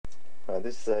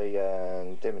This is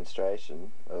a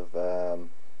demonstration of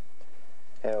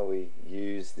how we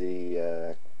use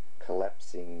the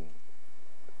collapsing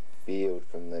field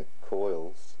from the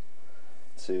coils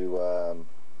to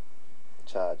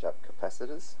charge up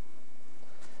capacitors.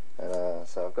 And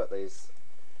so I've got these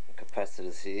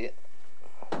capacitors here,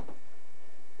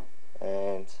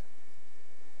 and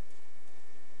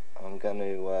I'm going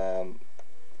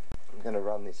to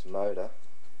run this motor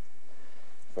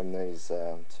from these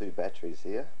two batteries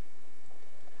here,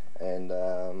 and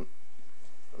I'm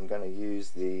going to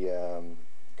use the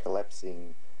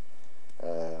collapsing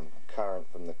current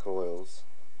from the coils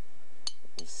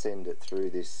and send it through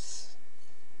this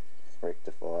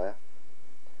rectifier,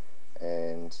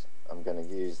 and I'm going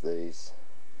to use these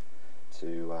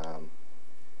to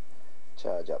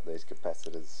charge up these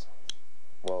capacitors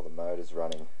while the motor's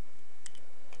running.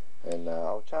 And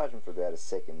I'll charge them for about a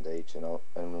second each, and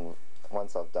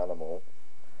once I've done them all,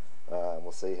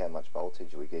 we'll see how much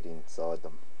voltage we get inside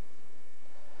them.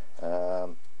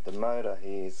 The motor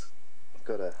here's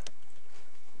got a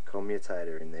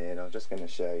commutator in there, and I'm just going to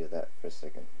show you that for a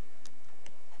second.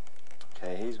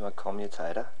 Okay, here's my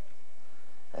commutator,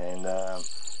 and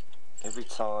every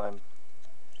time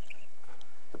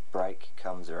the brake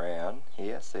comes around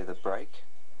here, see the brake?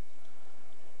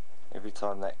 Every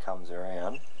time that comes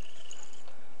around,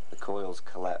 the coils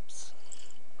collapse.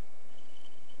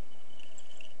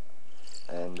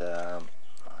 And I'll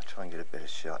try and get a better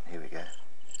shot. Here we go.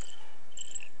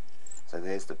 So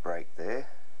there's the brake there.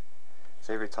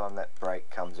 So every time that brake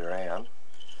comes around,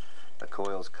 the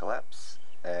coils collapse,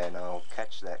 and I'll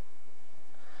catch that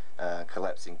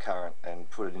collapsing current and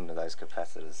put it into those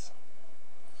capacitors.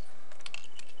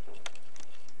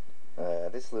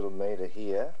 This little meter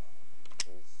here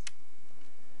is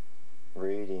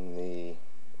reading the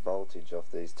voltage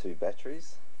off these two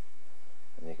batteries,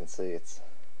 and you can see it's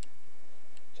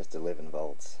just 11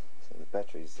 volts, so the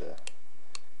battery's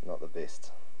not the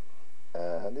best.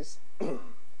 This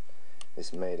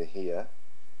this meter here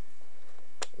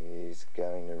is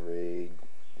going to read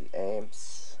the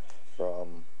amps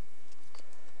from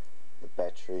the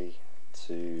battery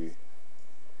to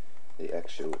the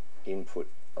actual input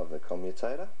of the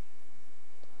commutator,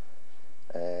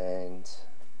 and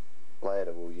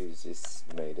later we'll use this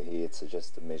meter here to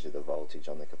measure the voltage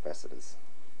on the capacitors.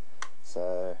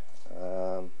 So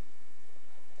I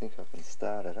think I can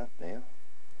start it up now.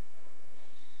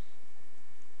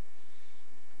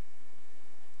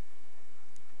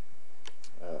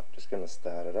 Just going to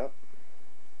start it up.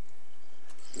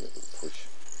 Give it a little push.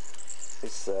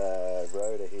 This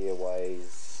rotor here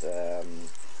weighs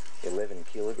 11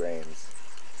 kilograms,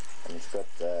 and it's got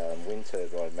wind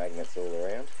turbine magnets all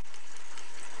around.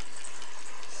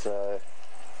 So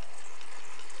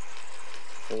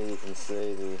here you can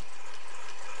see the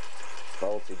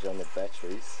voltage on the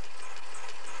batteries.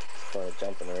 It's kind of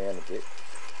jumping around a bit.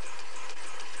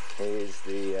 Here's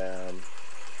the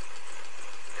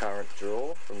current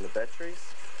draw from the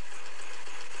batteries.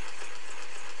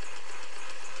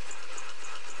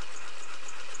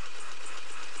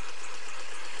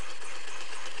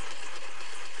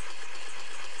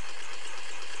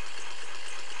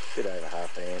 Bit over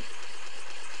half amp,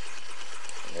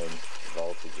 and then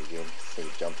voltage again, sort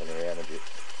of jumping around a bit.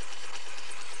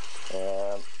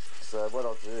 So what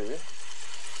I'll do,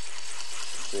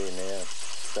 see now,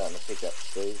 starting to pick up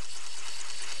speed.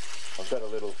 I've got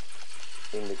a little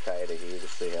indicator here to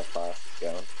see how fast it's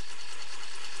going.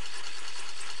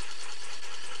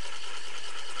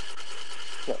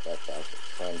 Not that fast.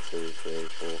 1, 2, 3,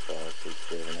 4, 5, 6,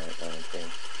 7, 8, 9, 10.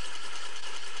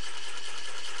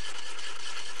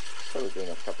 Probably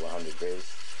doing a couple of hundred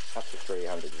revs, up to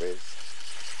 300 revs.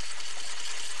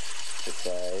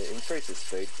 It increases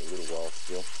speed for a little while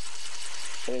still.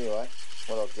 Anyway,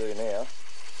 what I'll do now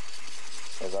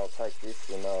is I'll take this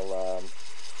and I'll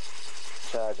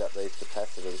charge up these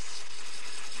capacitors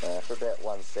for about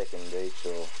 1 second each,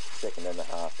 or 1.5 seconds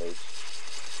each,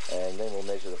 and then we'll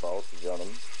measure the voltage on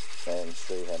them and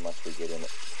see how much we get in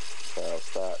it. So I'll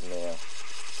start now.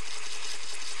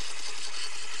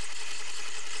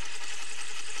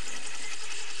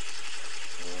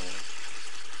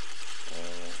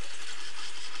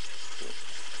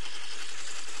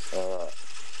 Alright,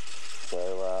 so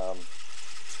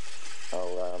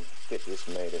I'll get this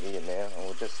meter here now, and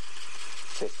we'll just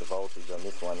test the voltage on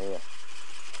this one here.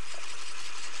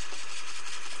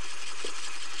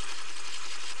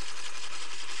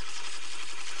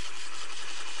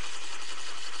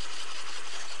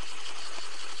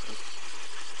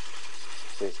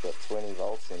 See, it's got 20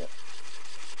 volts in it.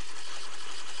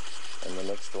 And the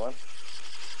next one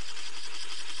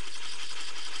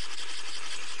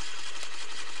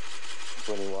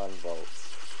 21 volts.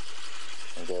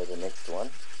 And go to the next one.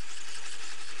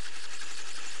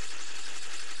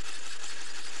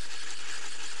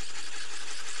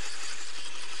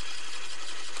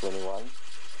 21.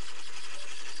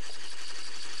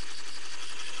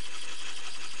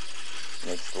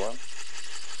 Next one.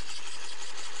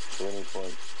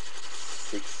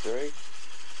 20.63.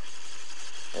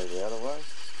 There's the other one.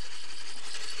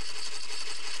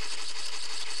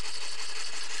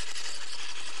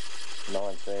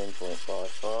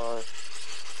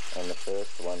 19.55, and the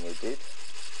first one we did.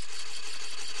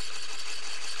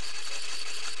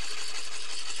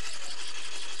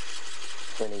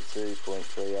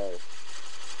 $22.30.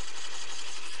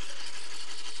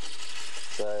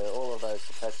 So all of those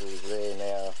capacitors there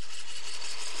now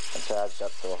are charged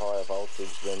up to a higher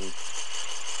voltage than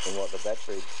what the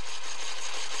battery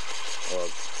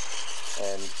was,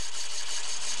 and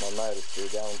my motor's still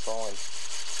going fine.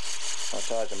 I'll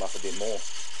charge them up a bit more.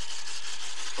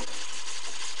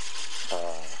 The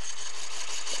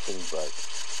thing broke.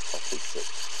 I'll fix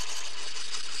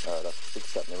it. Alright, I've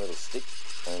fixed up my little stick,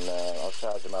 and I'll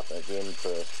charge them up again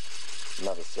for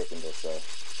another second or so.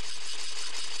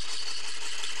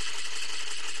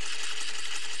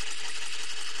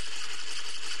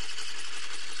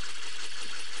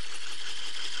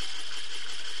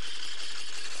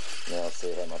 Now I'll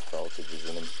see how much voltage is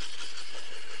in them.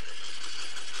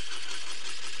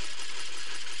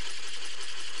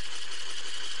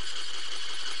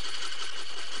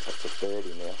 Up to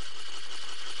 30 now.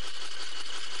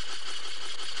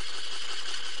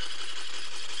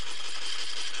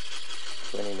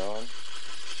 $29.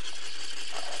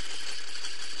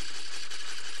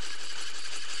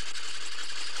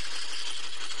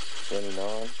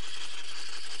 $29.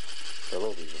 They'll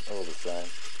all be all the same.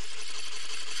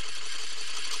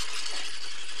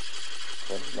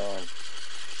 29.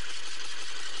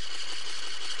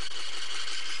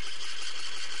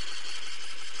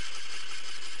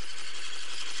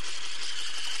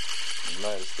 The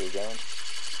motor's still going.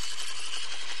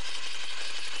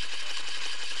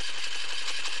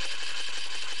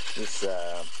 This, you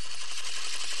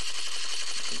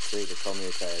can see the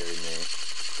commutator in there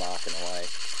sparking away,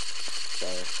 so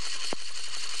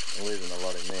I'm losing a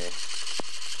lot in there.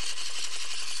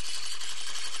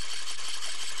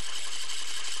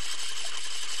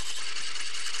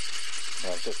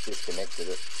 I've just disconnected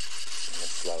it.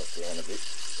 Let's slow it down a bit.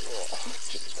 Oh,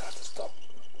 it's just hard to stop.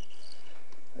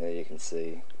 There you can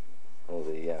see all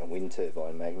the wind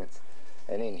turbine magnets,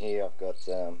 and in here I've got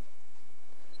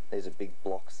these are big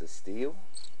blocks of steel.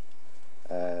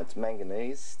 It's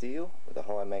manganese steel with a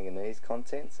high manganese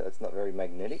content, so it's not very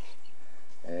magnetic.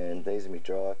 And these are my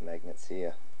drive magnets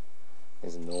here.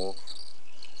 There's the north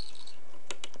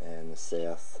and the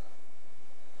south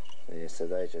there, so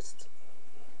they just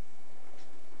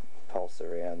pulse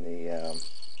around the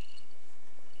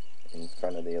in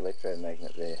front of the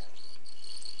electromagnet there,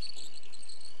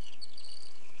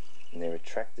 and they're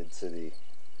attracted to the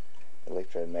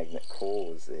electromagnet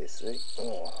cores there, see?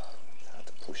 Oh, it's hard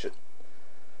to push it.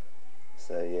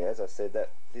 So yeah, as I said,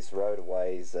 that this rotor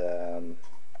weighs 11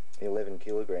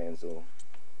 kilograms or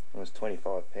almost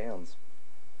 25 pounds.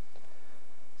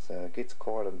 So it gets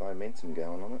quite a momentum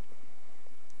going on it.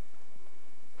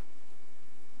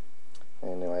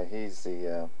 Anyway, here's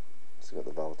the, still got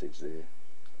the voltage there.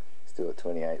 Still at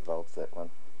 28 volts, that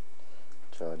one.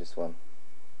 Try this one.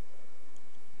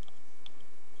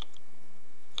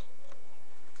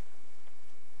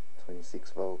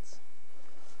 26 volts.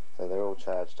 So they're all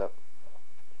charged up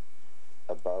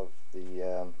above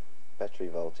the battery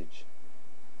voltage.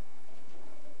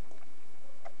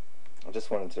 I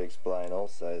just wanted to explain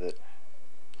also that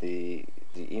the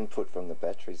input from the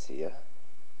batteries here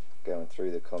going through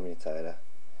the commutator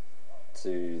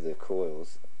to the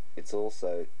coils, it's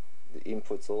also, the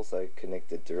input's also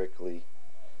connected directly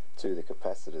to the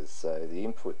capacitors, so the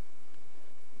input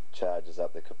charges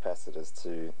up the capacitors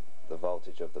to the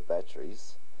voltage of the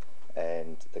batteries,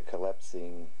 and the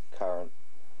collapsing current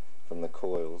from the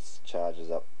coils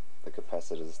charges up the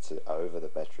capacitors to over the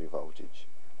battery voltage.